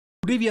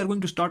Today we are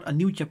going to start a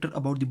new chapter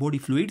about the body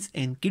fluids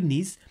and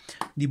kidneys.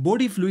 The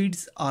body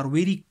fluids are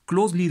very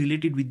closely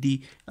related with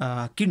the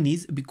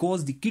kidneys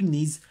because the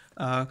kidneys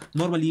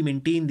normally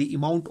maintain the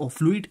amount of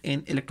fluid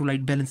and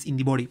electrolyte balance in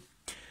the body,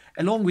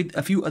 along with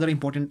a few other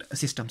important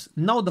systems.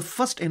 Now the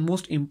first and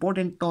most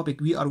important topic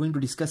we are going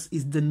to discuss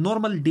is the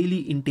normal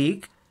daily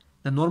intake,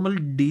 the normal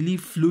daily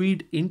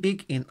fluid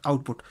intake and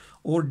output,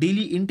 or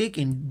daily intake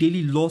and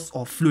daily loss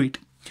of fluid.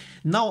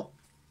 Now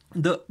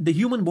the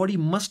human body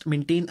must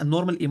maintain a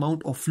normal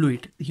amount of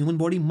fluid. The human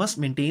body must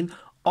maintain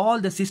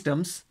all the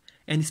systems,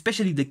 and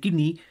especially the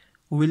kidney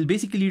will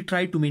basically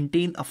try to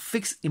maintain a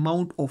fixed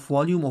amount of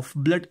volume of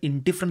blood in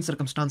different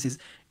circumstances.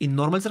 In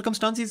normal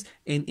circumstances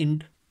and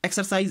in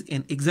exercise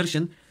and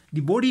exertion,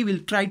 the body will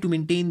try to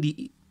maintain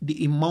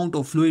the amount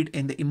of fluid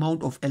and the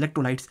amount of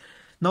electrolytes.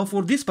 Now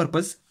for this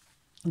purpose,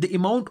 the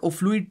amount of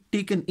fluid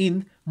taken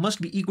in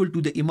must be equal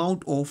to the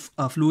amount of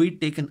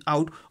fluid taken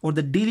out, or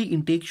the daily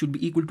intake should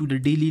be equal to the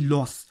daily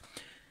loss.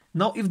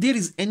 Now if there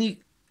is any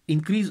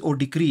increase or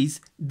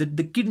decrease, the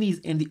kidneys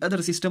and the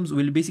other systems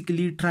will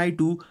basically try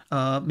to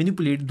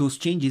manipulate those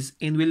changes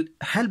and will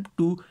help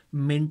to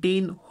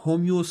maintain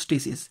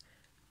homeostasis.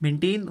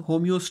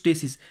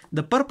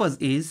 The purpose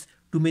is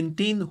to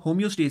maintain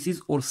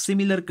homeostasis or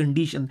similar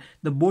condition.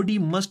 The body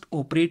must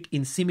operate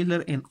in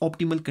similar and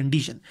optimal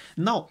condition.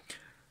 Now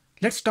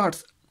let's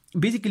start.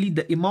 Basically,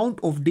 the amount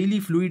of daily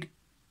fluid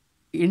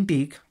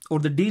intake, or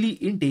the daily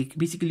intake,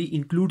 basically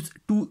includes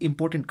two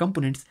important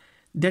components.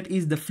 That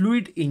is the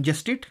fluid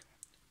ingested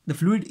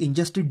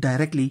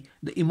directly,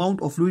 the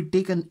amount of fluid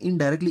taken in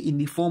directly in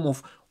the form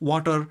of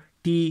water,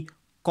 tea,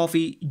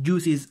 coffee,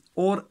 juices,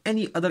 or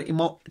any other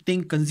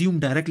thing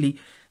consumed directly.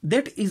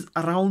 That is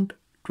around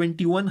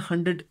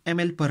 2100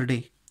 ml per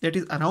day. That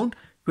is around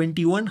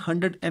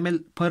 2100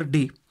 ml per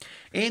day.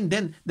 And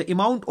then the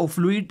amount of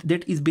fluid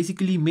that is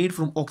basically made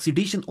from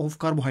oxidation of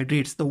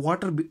carbohydrates, the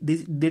water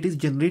that is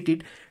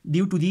generated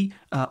due to the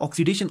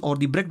oxidation or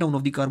the breakdown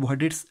of the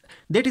carbohydrates,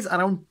 that is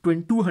around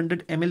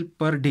 200 ml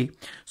per day.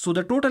 So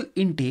the total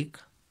intake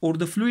or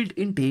the fluid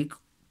intake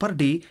per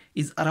day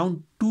is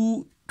around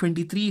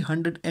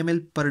 2300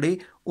 ml per day,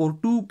 or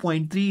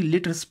 2.3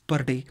 liters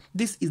per day.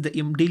 This is the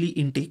daily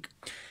intake.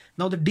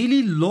 Now the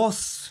daily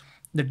loss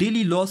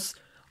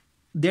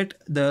that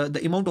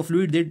the amount of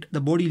fluid that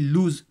the body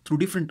lose through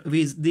different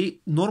ways, they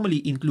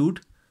normally include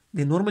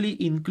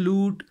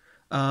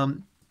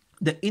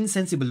the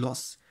insensible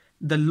loss,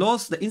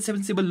 the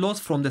insensible loss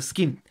from the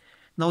skin.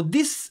 Now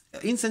this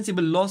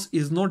insensible loss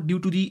is not due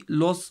to the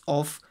loss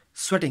of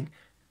sweating.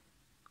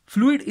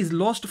 Fluid is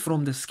lost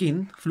from the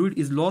skin, fluid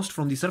is lost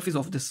from the surface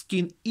of the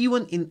skin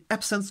even in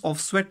absence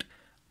of sweat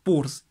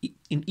pores.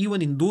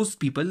 Even in those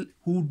people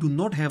who do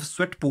not have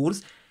sweat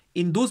pores,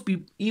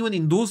 even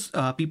in those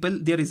people,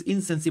 there is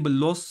insensible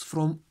loss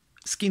from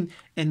skin,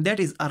 and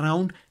that is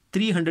around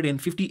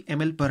 350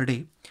 ml per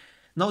day.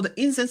 Now the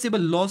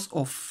insensible loss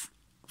of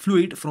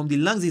fluid from the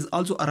lungs is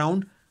also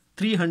around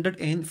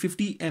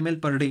 350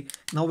 ml per day.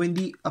 Now when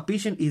a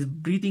patient is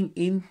breathing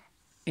in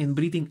and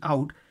breathing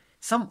out,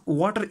 some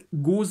water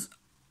goes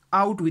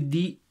out with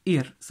the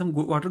air.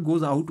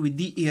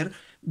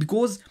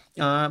 Because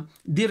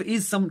there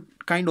is some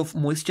kind of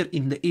moisture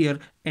in the air,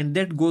 and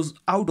that goes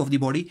out of the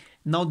body.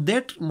 Now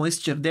that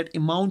moisture, the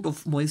amount of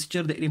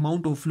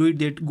fluid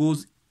that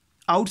goes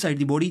outside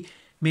the body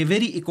may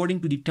vary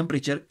according to the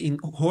temperature. In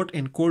hot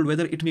and cold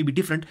weather it may be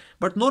different,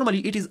 but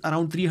normally it is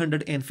around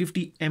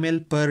 350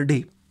 ml per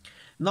day.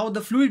 Now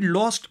the fluid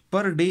lost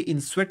per day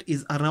in sweat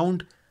is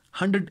around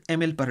 100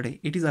 ml per day.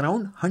 It is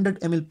around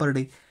 100 ml per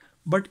day.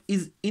 But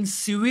in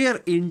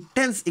severe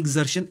intense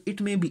exertion,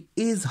 it may be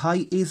as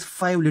high as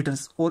 5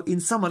 liters, or in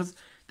summers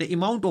the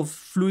amount of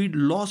fluid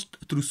lost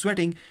through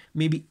sweating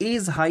may be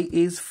as high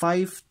as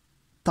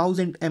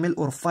 5000 ml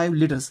or 5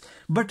 liters.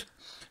 But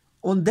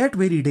on that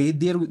very day,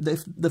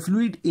 the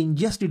fluid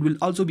ingested will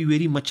also be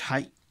very much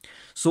high.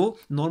 So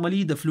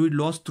normally the fluid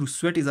loss through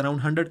sweat is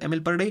around 100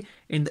 ml per day,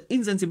 and the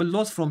insensible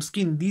loss from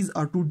skin, these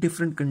are two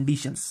different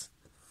conditions.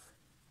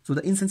 So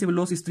the insensible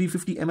loss is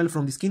 350 ml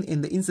from the skin,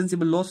 and the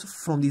insensible loss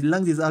from the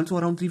lungs is also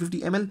around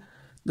 350 ml.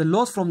 The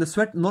loss from the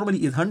sweat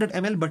normally is 100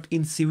 ml, but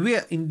in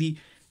severe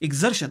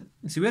exertion,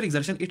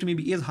 it may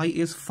be as high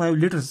as 5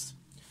 liters.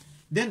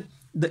 Then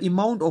the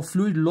amount of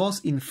fluid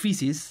loss in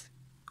feces,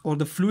 or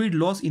the fluid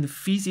loss in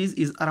feces,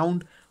 is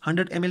around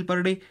 100 ml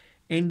per day.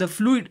 And the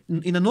fluid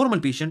in a normal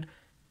patient,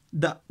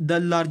 the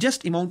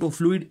largest amount of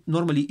fluid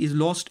normally is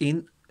lost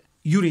in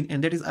urine,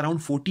 and that is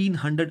around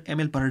 1400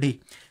 ml per day.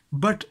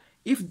 But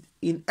if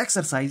in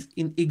exercise,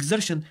 in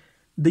exertion,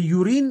 the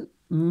urine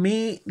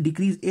may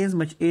decrease as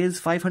much as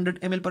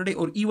 500 ml per day,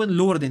 or even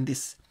lower than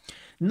this.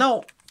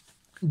 Now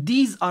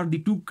these are the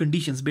two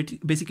conditions.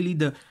 Basically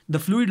the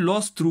fluid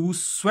loss through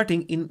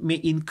sweating may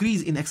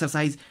increase in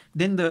exercise,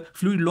 then the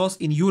fluid loss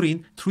in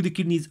urine through the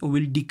kidneys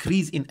will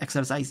decrease in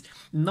exercise.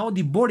 Now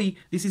the body,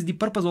 this is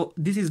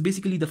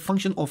basically the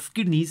function of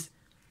kidneys.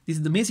 This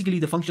is basically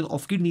the function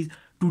of kidneys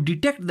to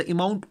detect the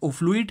amount of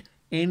fluid,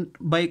 and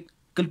by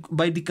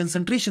the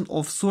concentration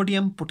of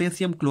sodium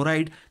potassium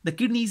chloride, the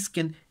kidneys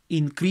can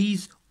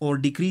increase or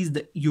decrease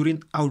the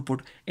urine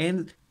output.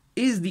 And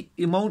is the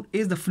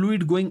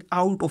fluid going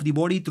out of the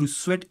body through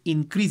sweat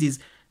increases,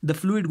 the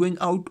fluid going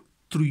out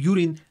through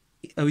urine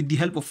with the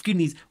help of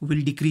kidneys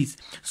will decrease.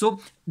 So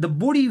the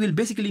body will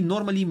basically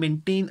normally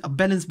maintain a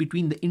balance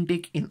between the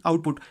intake and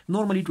output.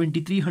 Normally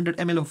 2300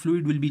 ml of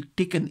fluid will be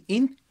taken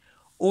in,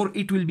 or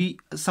it will be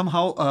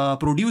somehow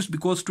produced,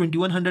 because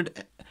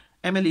 2100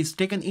 ml is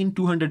taken in,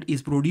 200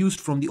 is produced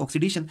from the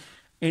oxidation,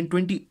 and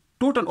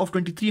total of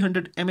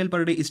 2300 ml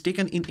per day is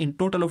taken in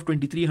total of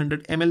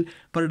 2300 ml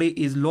per day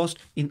is lost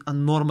in a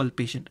normal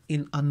patient.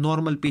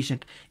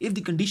 If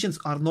the conditions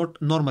are not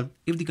normal,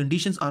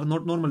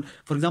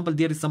 for example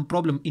there is some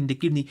problem in the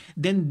kidney,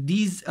 then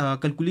these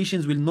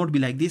calculations will not be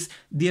like this.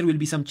 There will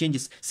be some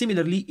changes.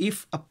 Similarly,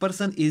 if a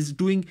person is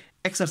doing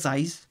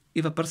exercise,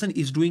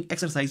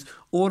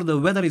 or the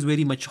weather is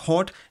very much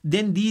hot,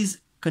 then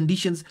these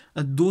conditions,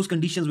 those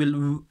conditions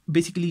will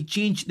basically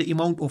change the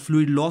amount of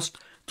fluid lost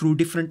through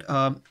different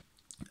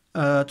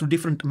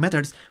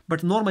methods,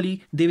 but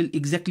normally they will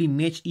exactly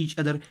match each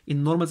other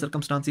in normal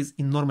circumstances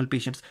in normal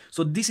patients.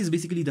 So this is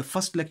basically the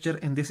first lecture,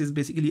 and this is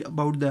basically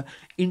about the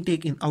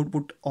intake and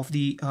output of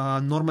the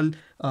normal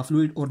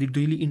fluid, or the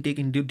daily intake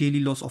and daily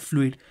loss of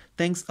fluid.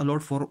 Thanks a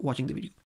lot for watching the video.